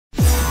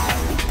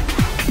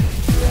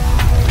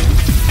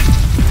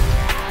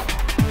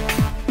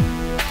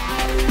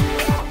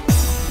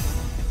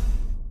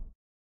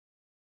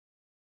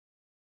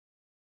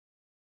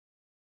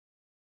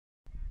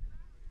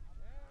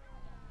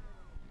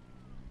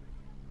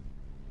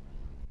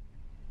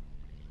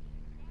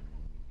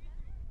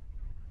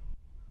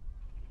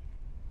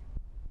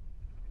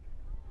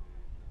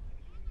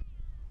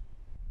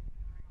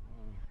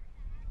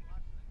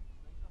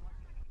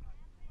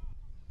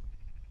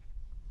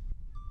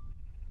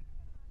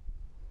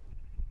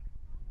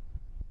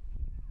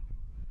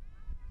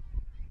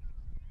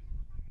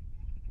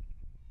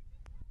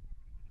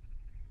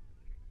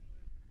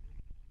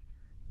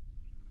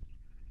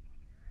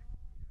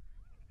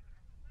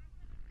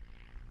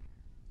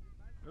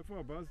איפה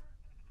הבאז?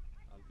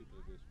 אל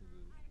תתרגש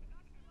מזה.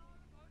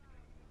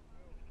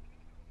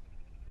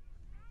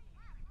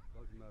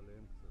 רק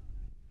מעליהם קצת.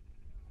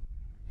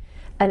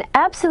 An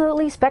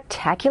absolutely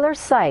spectacular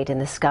sight in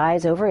the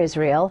skies over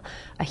Israel.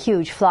 A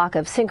huge flock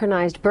of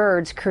synchronized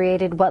birds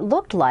created what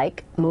looked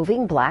like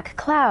moving black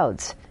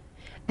clouds.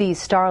 These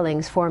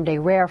starlings formed a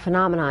rare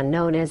phenomenon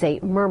known as a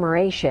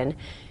murmuration.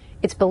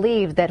 It's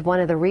believed that one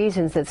of the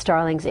reasons that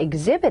starlings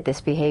exhibit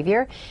this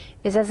behavior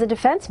is as a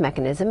defense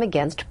mechanism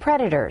against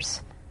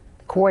predators.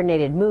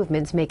 Coordinated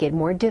movements make it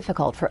more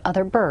difficult for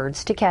other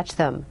birds to catch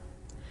them.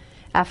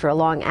 After a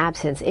long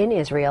absence in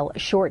Israel,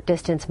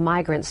 short-distance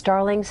migrant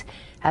starlings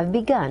have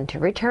begun to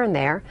return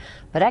there,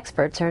 but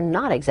experts are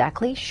not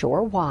exactly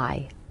sure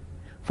why.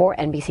 For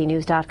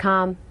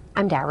NBCNews.com,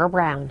 I'm Dara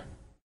Brown.